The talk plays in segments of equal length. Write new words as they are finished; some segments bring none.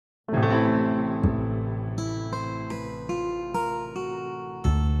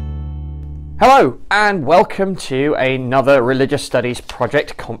Hello and welcome to another Religious Studies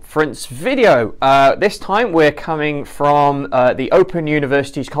Project Conference video. This time we're coming from the Open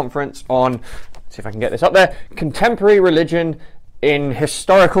Universities Conference on, let's see if I can get this up there, Contemporary Religion in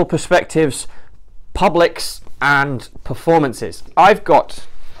Historical Perspectives, Publics and Performances. I've got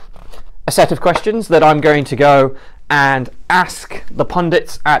a set of questions that I'm going to go and ask the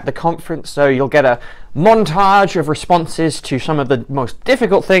pundits at the conference, so you'll get a montage of responses to some of the most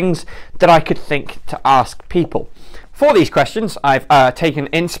difficult things that I could think to ask people. For these questions, I've taken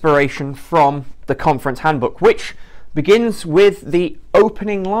inspiration from the conference handbook, which begins with the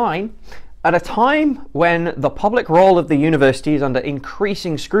opening line: at a time when the public role of the university is under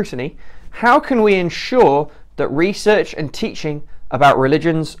increasing scrutiny, how can we ensure that research and teaching about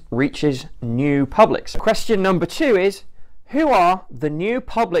religions reaches new publics? Question number 2 is, who are the new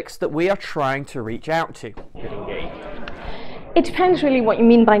publics that we are trying to reach out to? It depends really what you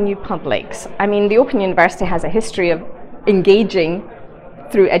mean by new publics. I mean, the Open University has a history of engaging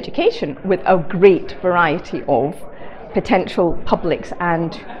through education with a great variety of potential publics,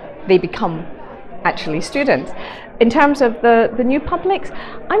 and they become actually students. In terms of the new publics,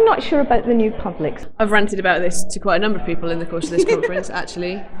 I'm not sure about the new publics. I've ranted about this to quite a number of people in the course of this conference,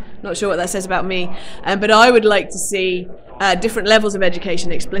 actually. Not sure what that says about me, but I would like to see different levels of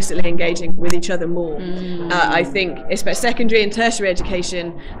education explicitly engaging with each other more. I think, especially secondary and tertiary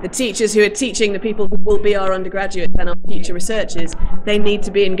education, the teachers who are teaching the people who will be our undergraduates and our future researchers, they need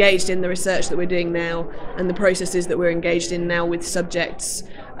to be engaged in the research that we're doing now and the processes that we're engaged in now with subjects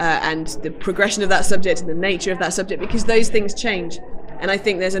and the progression of that subject and the nature of that subject, because those things change. And I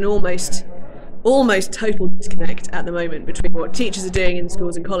think there's an almost total disconnect at the moment between what teachers are doing in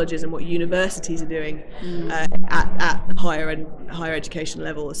schools and colleges and what universities are doing at higher education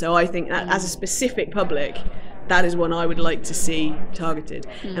level. So I think that as a specific public, that is one I would like to see targeted.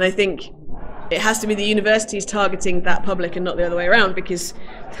 And I think it has to be the universities targeting that public and not the other way around, because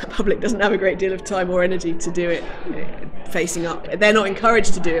that public doesn't have a great deal of time or energy to do it facing up. They're not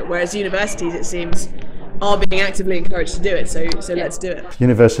encouraged to do it, whereas universities, it seems, are being actively encouraged to do it, so let's do it.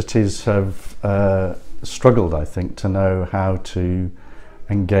 Universities have struggled, I think, to know how to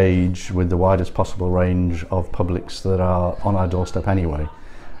engage with the widest possible range of publics that are on our doorstep anyway.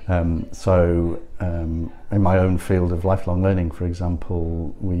 In my own field of lifelong learning, for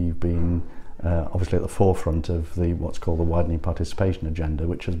example, we've been obviously at the forefront of what's called the widening participation agenda,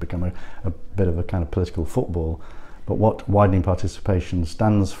 which has become a bit of a kind of political football. But what widening participation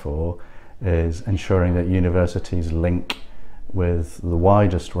stands for is ensuring that universities link with the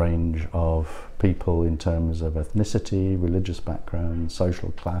widest range of people in terms of ethnicity, religious background,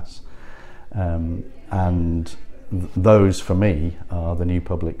 social class, and those, for me, are the new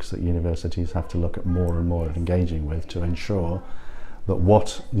publics that universities have to look at more and more at engaging with, to ensure that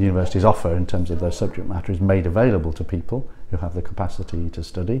what the universities offer in terms of their subject matter is made available to people who have the capacity to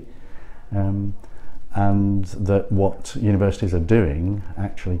study, and that what universities are doing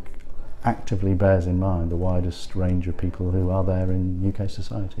actually actively bears in mind the widest range of people who are there in UK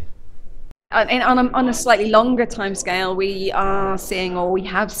society. And on a slightly longer timescale, we are seeing, or we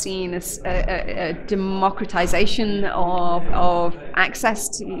have seen, a democratization of access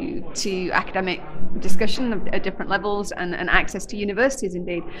to academic discussion at different levels, and access to universities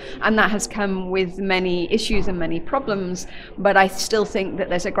indeed. And that has come with many issues and many problems, but I still think that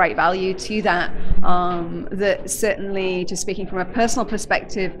there's a great value to that. That certainly, just speaking from a personal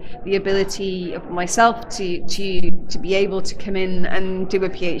perspective, the ability of myself to be able to come in and do a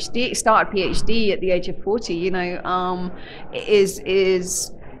PhD, start a PhD at the age of 40,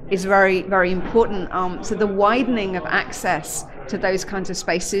 is very, very important. So the widening of access to those kinds of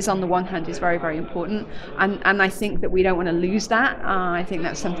spaces, on the one hand, is very, very important, and I think that we don't want to lose that. I think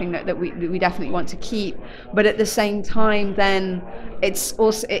that's something that we definitely want to keep. But at the same time, then it's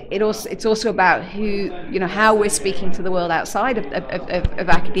also about how we're speaking to the world outside of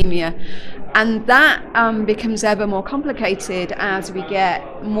academia, and that becomes ever more complicated as we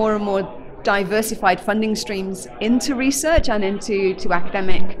get more and more diversified funding streams into research and into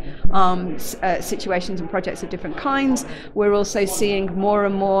academic situations and projects of different kinds. We're also seeing more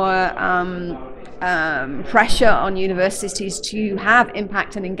and more pressure on universities to have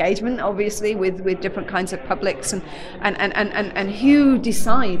impact and engagement, obviously, with different kinds of publics, and who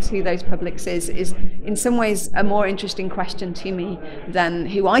decides who those publics is in some ways a more interesting question to me than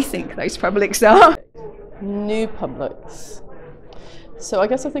who I think those publics are. New publics. So I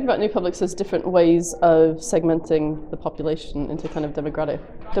guess I think about new publics as different ways of segmenting the population into kind of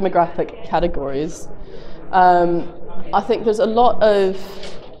demographic categories. I think there's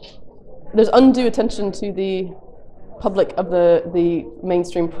undue attention to the public of the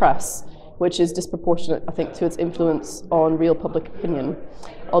mainstream press which is disproportionate, I think, to its influence on real public opinion,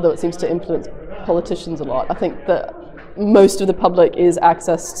 although it seems to influence politicians a lot. I think that most of the public is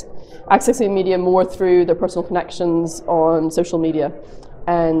accessing media more through their personal connections on social media,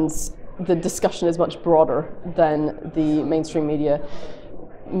 and the discussion is much broader than the mainstream media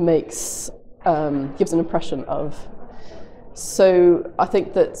gives an impression of. So I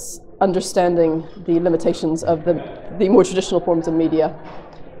think that understanding the limitations of the more traditional forms of media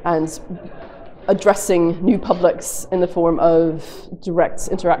and addressing new publics in the form of direct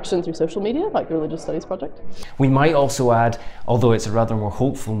interaction through social media, like the Religious Studies Project. We might also add, although it's a rather more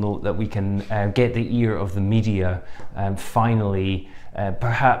hopeful note, that we can get the ear of the media finally,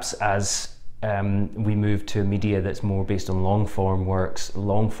 perhaps as we move to a media that's more based on long-form works,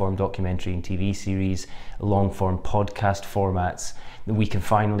 long-form documentary and TV series, long-form podcast formats, that we can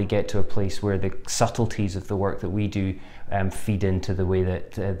finally get to a place where the subtleties of the work that we do feed into the way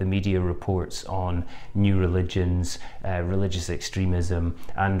that the media reports on new religions, religious extremism,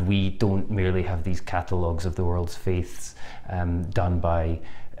 and we don't merely have these catalogues of the world's faiths done by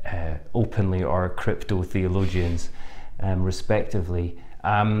openly or crypto theologians, respectively.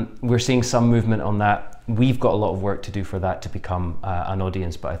 We're seeing some movement on that. We've got a lot of work to do for that to become an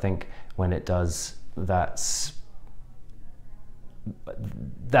audience, but I think when it does,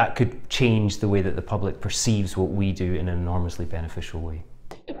 that could change the way that the public perceives what we do in an enormously beneficial way.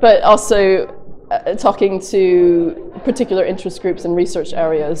 But also talking to particular interest groups and research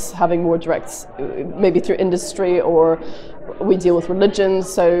areas, having more direct, maybe through industry, or we deal with religion,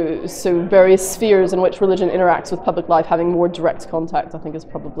 so various spheres in which religion interacts with public life, having more direct contact, I think, is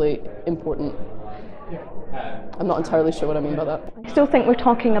probably important. I'm not entirely sure what I mean by that. I still think we're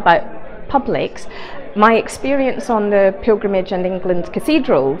talking about publics. My experience on the Pilgrimage and England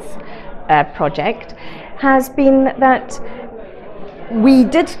Cathedrals project has been that we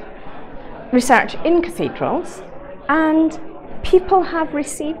did research in cathedrals and people have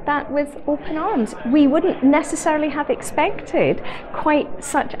received that with open arms. We wouldn't necessarily have expected quite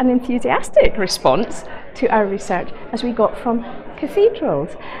such an enthusiastic response to our research as we got from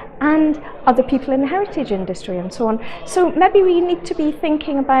cathedrals and other people in the heritage industry and so on. So maybe we need to be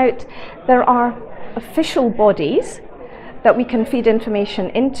thinking about, there are official bodies that we can feed information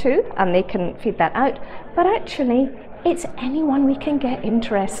into and they can feed that out, but actually it's anyone we can get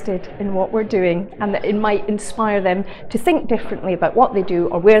interested in what we're doing, and that it might inspire them to think differently about what they do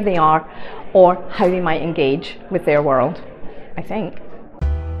or where they are or how they might engage with their world, I think.